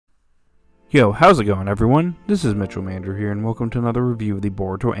Yo, how's it going, everyone? This is Mitchell Mander here, and welcome to another review of the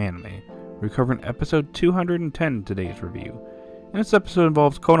Boruto anime. We're covering episode 210 in today's review. And this episode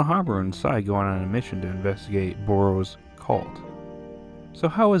involves Konohamaru and Sai going on a mission to investigate Boro's cult. So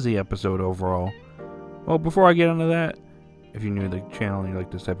how is the episode overall? Well, before I get into that, if you're new to the channel and you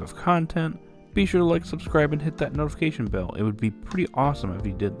like this type of content, be sure to like, subscribe, and hit that notification bell. It would be pretty awesome if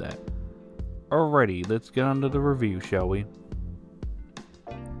you did that. Alrighty, let's get on to the review, shall we?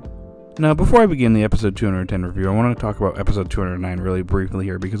 Now, before I begin the episode 210 review, I want to talk about episode 209 really briefly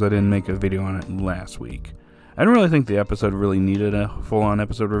here because I didn't make a video on it last week. I don't really think the episode really needed a full-on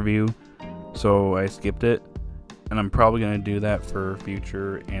episode review, so I skipped it, and I'm probably going to do that for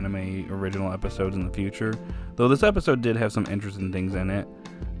future anime original episodes in the future, though this episode did have some interesting things in it.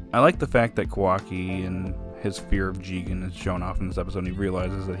 I like the fact that Kawaki and his fear of Jigen is shown off in this episode, and he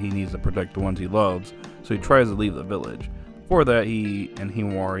realizes that he needs to protect the ones he loves, so he tries to leave the village. Before that, he and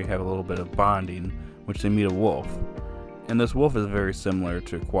Himawari have a little bit of bonding, which they meet a wolf. And this wolf is very similar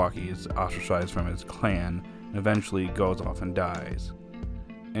to Kawaki. He's ostracized from his clan, and eventually goes off and dies.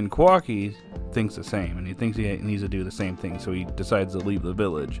 And Kawaki thinks the same, and he thinks he needs to do the same thing, so he decides to leave the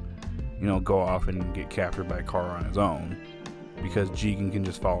village. You know, go off and get captured by a car on his own, because Jigen can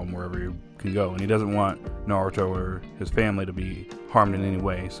just follow him wherever he can go, and he doesn't want Naruto or his family to be harmed in any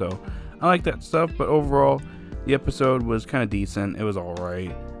way. So I like that stuff, but overall, the episode was kind of decent. It was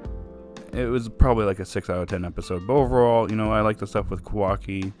alright. It was probably like a 6 out of 10 episode. But overall, you know, I like the stuff with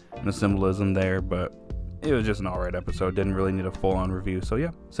Kawaki and the symbolism there. But it was just an alright episode. Didn't really need a full-on review. So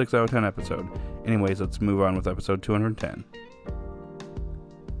yeah, 6 out of 10 episode. Anyways, let's move on with episode 210.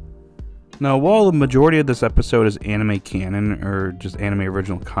 Now, while the majority of this episode is anime canon, or just anime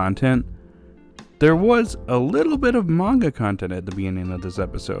original content, there was a little bit of manga content at the beginning of this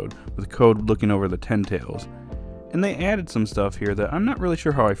episode, with Code looking over the Ten Tails. And they added some stuff here that I'm not really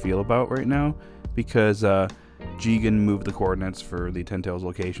sure how I feel about right now, because Jigen moved the coordinates for the Ten Tails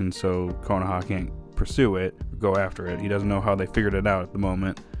location, so Konoha can't pursue it, or go after it. He doesn't know how they figured it out at the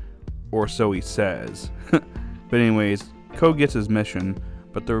moment, or so he says. But anyways, Code gets his mission,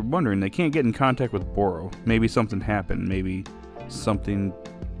 but they're wondering, they can't get in contact with Boro. Maybe something happened, maybe something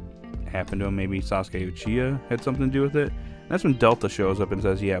happened to him, maybe Sasuke Uchiha had something to do with it. And that's when Delta shows up and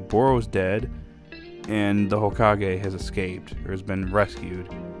says, yeah, Boro's dead, and the Hokage has escaped, or has been rescued.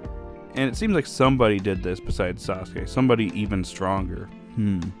 And it seems like somebody did this besides Sasuke, somebody even stronger.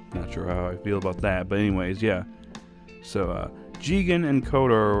 Not sure how I feel about that, but anyways, yeah. So, Jigen and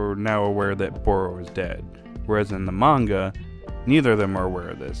Kodo are now aware that Boro is dead, whereas in the manga, neither of them are aware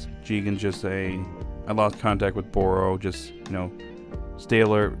of this. Jigen's just saying, I lost contact with Boro, just, you know, stay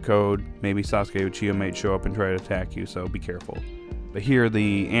alert, Code, maybe Sasuke Uchiha might show up and try to attack you, so be careful. But here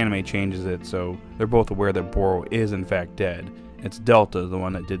the anime changes it, so they're both aware that Boro is in fact dead. It's Delta, the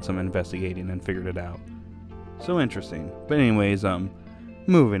one that did some investigating and figured it out. So interesting. But anyways,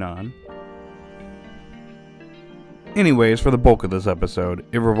 moving on. Anyways, for the bulk of this episode,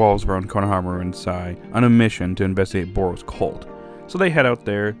 it revolves around Konohamaru and Sai on a mission to investigate Boro's cult. So they head out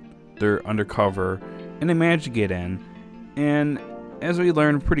there, they're undercover, and they manage to get in. And as we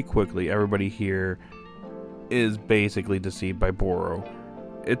learn pretty quickly, everybody here is basically deceived by Boro.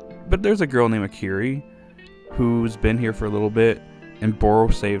 But there's a girl named Akiri who's been here for a little bit, and Boro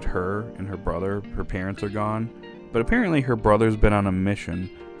saved her and her brother. Her parents are gone, but apparently her brother's been on a mission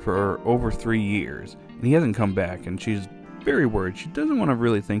for over 3 years, and he hasn't come back, and she's very worried. She doesn't want to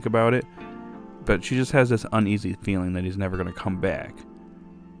really think about it, but she just has this uneasy feeling that he's never going to come back.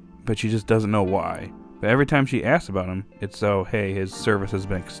 But she just doesn't know why. But every time she asks about him, it's so, hey, his service has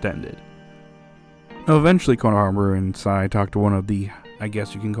been extended. Now, eventually, Konohamaru and Sai talk to one of the, I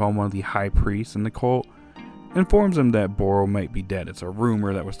guess you can call him one of the high priests in the cult, and informs him that Boro might be dead. It's a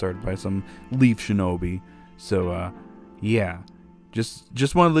rumor that was started by some leaf shinobi. So, yeah,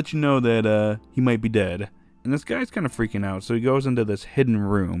 just want to let you know that he might be dead. And this guy's kind of freaking out, so he goes into this hidden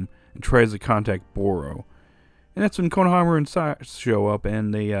room and tries to contact Boro. And that's when Konohamaru and Sai show up,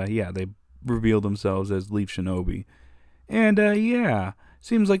 and they reveal themselves as leaf shinobi. And, yeah.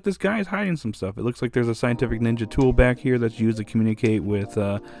 Seems like this guy is hiding some stuff. It looks like there's a scientific ninja tool back here that's used to communicate with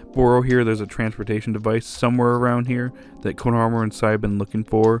Boro here. There's a transportation device somewhere around here that Konohamaru and Sai have been looking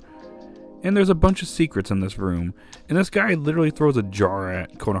for. And there's a bunch of secrets in this room. And this guy literally throws a jar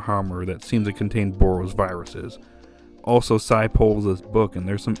at Konohamaru that seems to contain Boro's viruses. Also, Sai pulls this book, and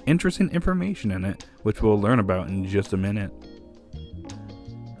there's some interesting information in it, which we'll learn about in just a minute.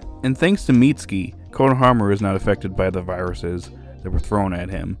 And thanks to Mitsuki, Konohamaru is not affected by the viruses that were thrown at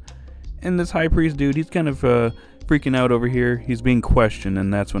him. And this high priest dude, he's kind of freaking out over here. He's being questioned,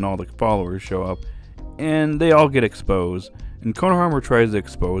 and that's when all the followers show up. And they all get exposed. And Konohamaru tries to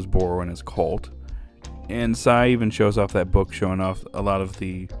expose Boro and his cult. And Sai even shows off that book showing off a lot of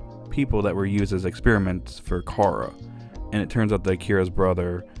the people that were used as experiments for Kara. And it turns out that Akira's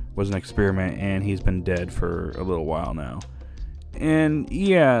brother was an experiment and he's been dead for a little while now. And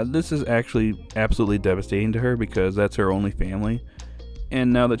yeah, this is actually absolutely devastating to her because that's her only family.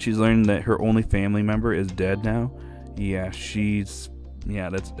 And now that she's learning that her only family member is dead now, yeah, it's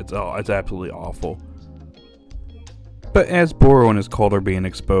absolutely awful. But as Boro and his cult are being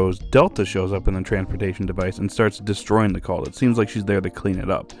exposed, Delta shows up in the transportation device and starts destroying the cult. It seems like she's there to clean it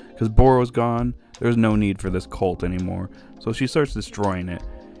up. Because Boro's gone, there's no need for this cult anymore. So she starts destroying it.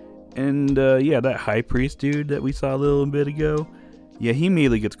 And yeah, that high priest dude that we saw a little bit ago, yeah, he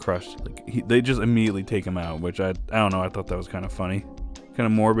immediately gets crushed. Like they just immediately take him out, which I don't know, I thought that was kind of funny. Kind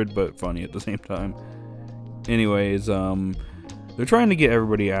of morbid, but funny at the same time. Anyways, they're trying to get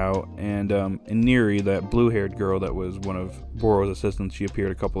everybody out, and Neri, that blue-haired girl that was one of Boro's assistants, she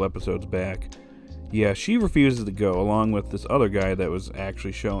appeared a couple episodes back. Yeah, she refuses to go, along with this other guy that was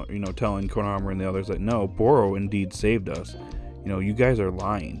actually telling Konohamaru and the others that no, Boro indeed saved us. You guys are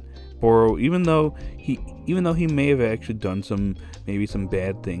lying. Boro, even though he may have actually done some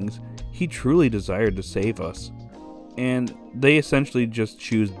bad things, he truly desired to save us. And they essentially just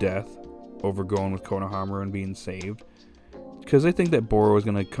choose death over going with Konohamaru and being saved, because they think that Boro is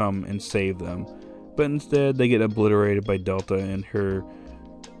going to come and save them, but instead they get obliterated by Delta and her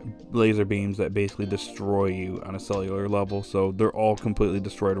laser beams that basically destroy you on a cellular level, so they're all completely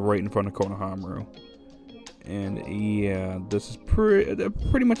destroyed right in front of Konohamaru. And yeah, this is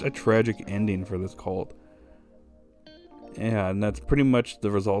pretty much a tragic ending for this cult. Yeah, and that's pretty much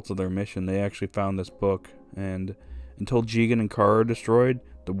the results of their mission. They actually found this book, and until Jigen and Kara are destroyed,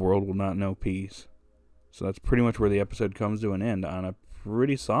 the world will not know peace. So that's pretty much where the episode comes to an end, on a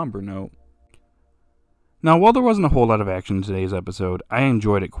pretty somber note. Now, while there wasn't a whole lot of action in today's episode, I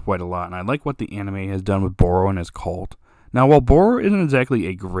enjoyed it quite a lot, and I like what the anime has done with Boro and his cult. Now, while Boro isn't exactly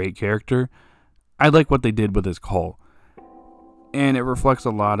a great character, I like what they did with his cult. And it reflects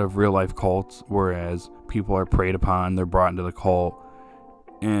a lot of real-life cults, whereas people are preyed upon, they're brought into the cult,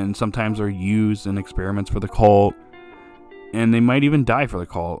 and sometimes they're used in experiments for the cult, and they might even die for the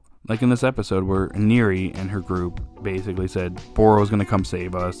cult. Like in this episode where Neri and her group basically said, Boro's going to come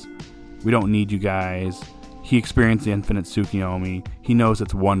save us. We don't need you guys. He experienced the infinite Tsukiyomi. He knows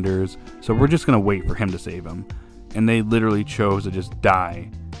its wonders. So we're just going to wait for him to save him. And they literally chose to just die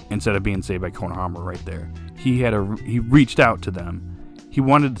instead of being saved by Konohamaru right there. He reached out to them. He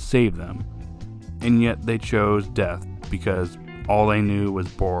wanted to save them. And yet they chose death because all they knew was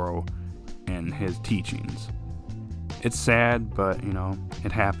Boro and his teachings. It's sad, but,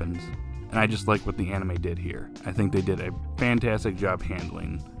 it happens. And I just like what the anime did here. I think they did a fantastic job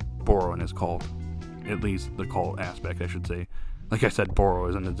handling Boro and his cult. At least the cult aspect, I should say. Like I said, Boro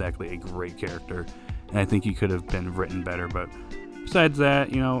isn't exactly a great character, and I think he could have been written better, but besides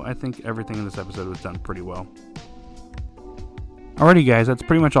that, I think everything in this episode was done pretty well. Alrighty guys, that's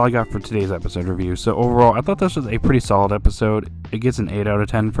pretty much all I got for today's episode review. So overall, I thought this was a pretty solid episode. It gets an 8 out of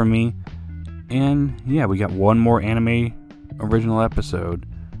 10 from me. And yeah, we got one more anime original episode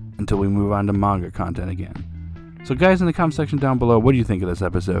until we move on to manga content again. So guys, in the comment section down below, what do you think of this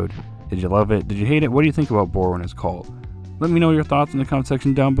episode? Did you love it? Did you hate it? What do you think about Boro and his cult? Let me know your thoughts in the comment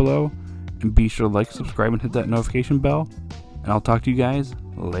section down below. And be sure to like, subscribe, and hit that notification bell. And I'll talk to you guys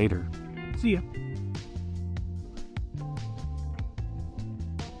later. See ya.